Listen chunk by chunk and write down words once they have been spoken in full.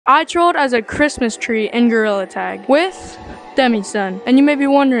I trolled as a Christmas tree in Gorilla Tag with Demi-Sun. And you may be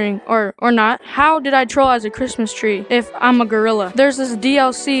wondering, or not, how did I troll as a Christmas tree if I'm a gorilla? There's this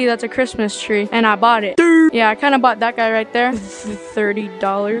DLC that's a Christmas tree, and I bought it. Yeah, I kind of bought that guy right there.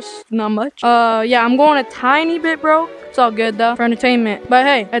 $30, not much. Yeah, I'm going a tiny bit broke. It's all good though, for entertainment. But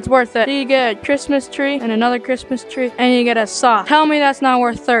hey, it's worth it. So you get a Christmas tree and another Christmas tree, and you get a sock. Tell me that's not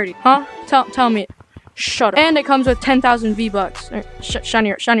worth 30, huh? Tell me. Shut up. And it comes with 10,000 V-Bucks.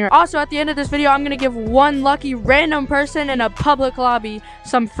 Shinier. Also, at the end of this video, I'm gonna give one lucky random person in a public lobby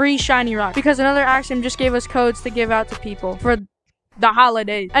some free shiny rock, because another Axiom just gave us codes to give out to people for the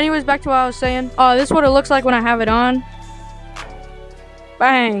holidays. Anyways, back to what I was saying. This is what it looks like when I have it on.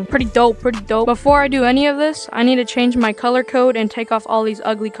 Bang. Pretty dope. Before I do any of this, I need to change my color code and take off all these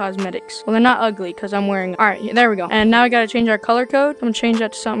ugly cosmetics. Well, they're not ugly because I'm wearing. Alright, there we go. And now I gotta change our color code. I'm gonna change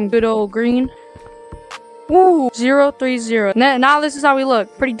that to something good old green. Woo! 030. Now this is how we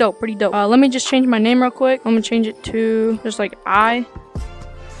look. Pretty dope. Let me just change my name real quick. I'm gonna change it to just like I.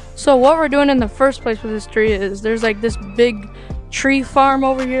 So what we're doing in the first place with this tree is there's like this big tree farm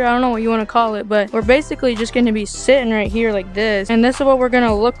over here. I don't know what you want to call it, but we're basically just going to be sitting right here like this, and this is what we're going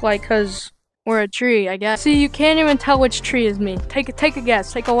to look like because we're a tree, I guess. See, you can't even tell which tree is me. Take a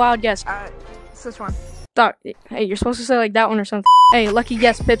guess. Take a wild guess. It's this one. Stop. Hey, you're supposed to say like that one or something. Hey, lucky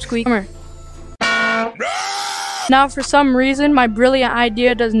guess, Pipsqueak. Come here. Now, for some reason, my brilliant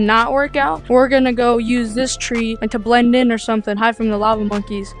idea does not work out. We're gonna go use this tree like to blend in or something, hide from the lava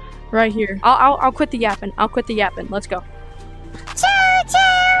monkeys right here. I'll quit the yapping. Let's go.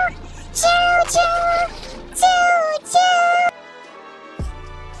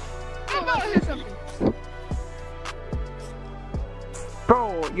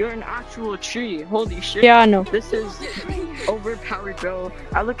 Bro, you're an actual tree. Holy shit. Yeah, I know. This is overpowered, bro.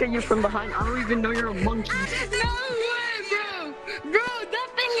 I look at you from behind. I don't even know you're a monkey. No way, bro. Bro, that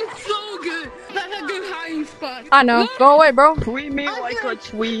thing is so good. That's a good hiding spot. I know. Go away, bro. Tweet me like a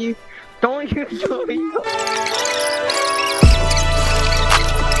tweet. Don't you tweet.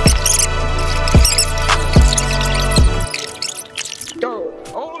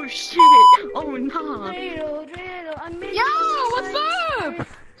 Oh shit! Oh nah! Yo, what's up?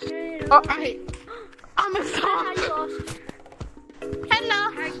 I'm a star. Hello.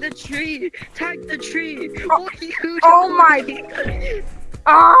 Tag the tree! Oh my!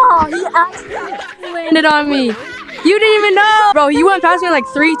 Oh, he actually landed on me. You didn't even know, bro. He went past me like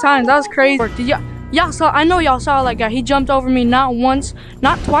 3 times. That was crazy. Did y'all saw? I know y'all saw that guy. He jumped over me not once,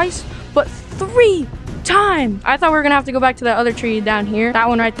 not twice, but 3 times. I thought we were gonna have to go back to that other tree down here. That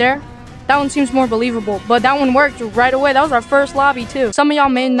one right there. That one seems more believable, but that one worked right away. That was our first lobby too. Some of y'all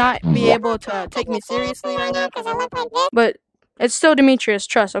may not be able to take me seriously right now, but it's still Demetrius,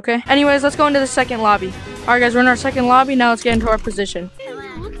 trust, okay? Anyways, let's go into the second lobby. All right, guys, we're in our second lobby. Now let's get into our position.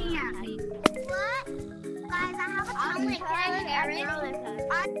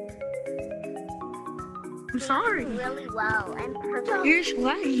 I'm sorry. Really well and perfect. You're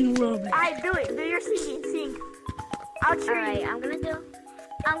sweating a little bit. I do it. Do your sing. I'll try. I'm gonna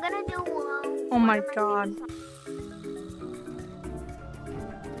do one. Oh my god.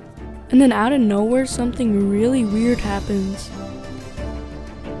 And then out of nowhere, something really weird happens.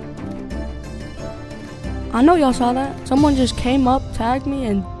 I know y'all saw that. Someone just came up, tagged me,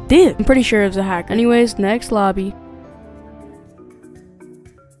 and dipped. I'm pretty sure it was a hack. Anyways, next lobby.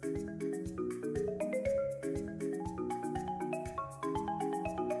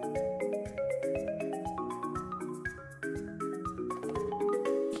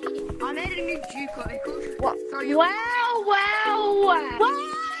 I made a new Juco. What? Wow.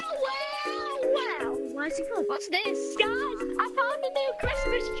 Where's it going? What's this? Guys, I found a new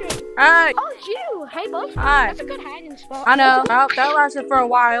Christmas tree. Hi. Oh, it's you. Hey, bud. Hi. That's a good hiding spot. I know. Well, that lasted for a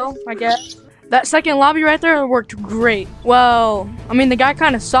while, I guess. That second lobby right there worked great. Well, I mean, the guy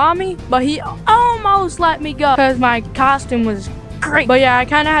kind of saw me, but he almost let me go because my costume was great. But yeah, I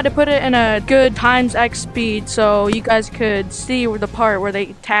kind of had to put it in a good ×X speed so you guys could see the part where they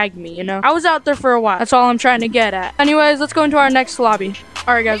tagged me, you know? I was out there for a while. That's all I'm trying to get at. Anyways, let's go into our next lobby.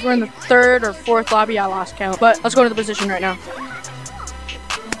 All right, guys, we're in the 3rd or 4th lobby. I lost count, but let's go into the position right now.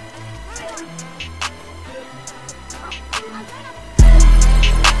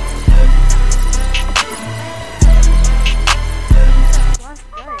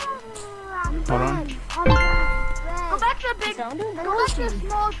 Hold on. Go back to the big. Go back to the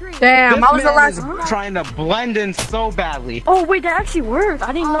small tree. Damn, I was the last. This man is trying to blend in so badly. Oh, wait, that actually worked.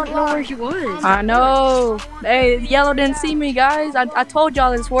 I didn't know where he was. I know. Hey, Yellow didn't see me, guys. I told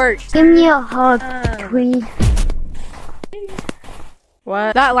y'all this worked. Give me a hug, please.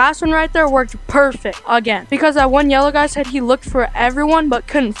 What? That last one right there worked perfect again. Because that one yellow guy said he looked for everyone but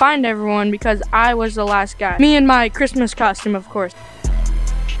couldn't find everyone because I was the last guy. Me in my Christmas costume, of course.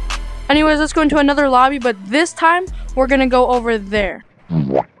 Anyways, let's go into another lobby, but this time we're gonna go over there.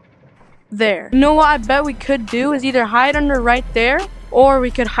 There. You know what I bet we could do is either hide under right there, or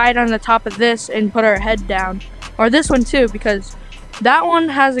we could hide on the top of this and put our head down. Or this one too, because that one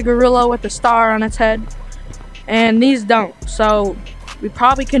has a gorilla with a star on its head, and these don't. So we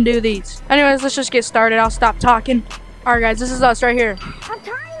probably can do these. Anyways, let's just get started. I'll stop talking. Alright guys, this is us right here. I'm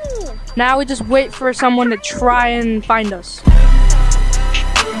tiny. Now we just wait for someone to try and find us.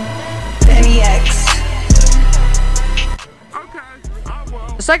 REMIXES.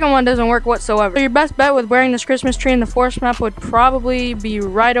 The second one doesn't work whatsoever. So your best bet with wearing this Christmas tree in the forest map would probably be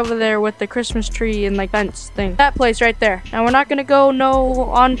right over there with the Christmas tree and like fence thing. That place right there. Now we're not gonna go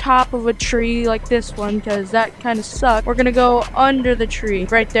on top of a tree like this one because that kind of sucks. We're gonna go under the tree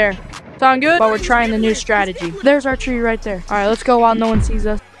right there. Sound good? But we're trying the new strategy. There's our tree right there. All right, let's go while no one sees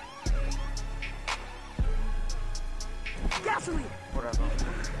us.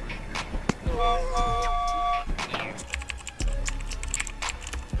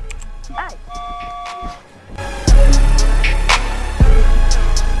 Hey.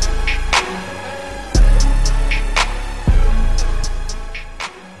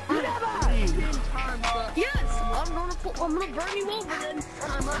 Yes, I'm gonna burn you over then.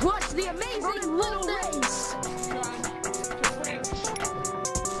 Watch the amazing little race.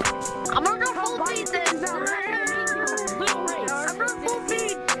 I'm gonna go full feet then. Little race. I'm going full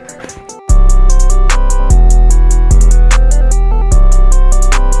feet.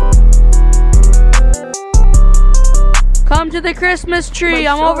 Come to the Christmas tree.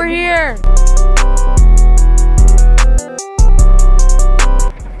 I'm over here.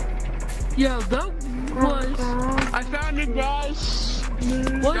 Yo, that was. I found him, guys.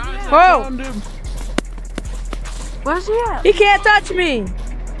 Whoa. Where's he at? He can't touch me.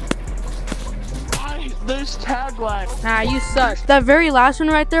 There's tagline. Nah, you suck. That very last one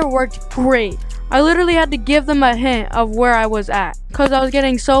right there worked great. I literally had to give them a hint of where I was at because I was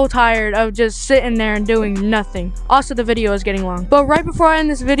getting so tired of just sitting there and doing nothing. Also, the video is getting long. But right before I end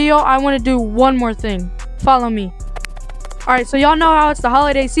this video, I want to do one more thing. Follow me. Alright, so y'all know how it's the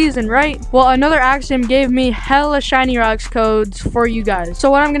holiday season, right? Well, another Axiom gave me hella shiny rocks codes for you guys.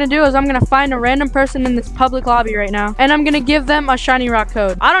 So what I'm gonna do is I'm gonna find a random person in this public lobby right now, and I'm gonna give them a shiny rock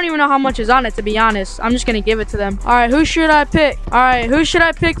code. I don't even know how much is on it, to be honest. I'm just gonna give it to them. Alright, who should I pick? Alright, who should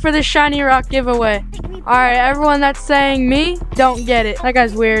I pick for this shiny rock giveaway? Alright, everyone that's saying me, don't get it. That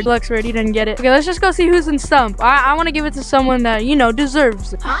guy's weird. Looks weird. He didn't get it. Okay, let's just go see who's in stump. I want to give it to someone that, you know,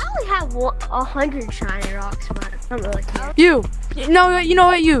 deserves it. I only have 100 shiny rocks, but I don't really care. You. No, you know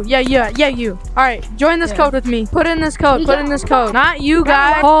what? You. Yeah, you. Alright, join this code with me. Put in this code. Put in this code. Not you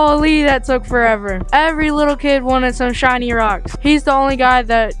guys. Holy, that took forever. Every little kid wanted some shiny rocks. He's the only guy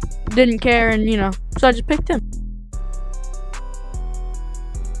that didn't care, and, you know, so I just picked him.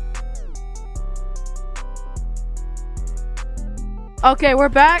 Okay, we're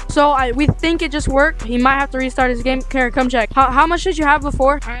back. So we think it just worked. He might have to restart his game. Here, come check. How much did you have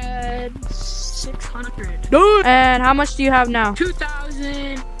before? I had 600. And how much do you have now?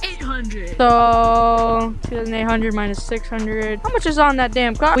 2,800. So 2,800 minus 600. How much is on that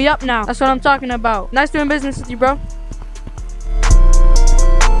damn clock? We up now. That's what I'm talking about. Nice doing business with you, bro.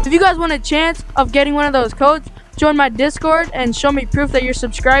 If you guys want a chance of getting one of those codes, join my Discord and show me proof that you're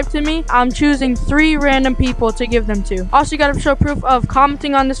subscribed to me. I'm choosing 3 random people to give them to. Also, you gotta show proof of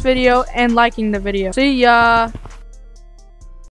commenting on this video and liking the video. See ya.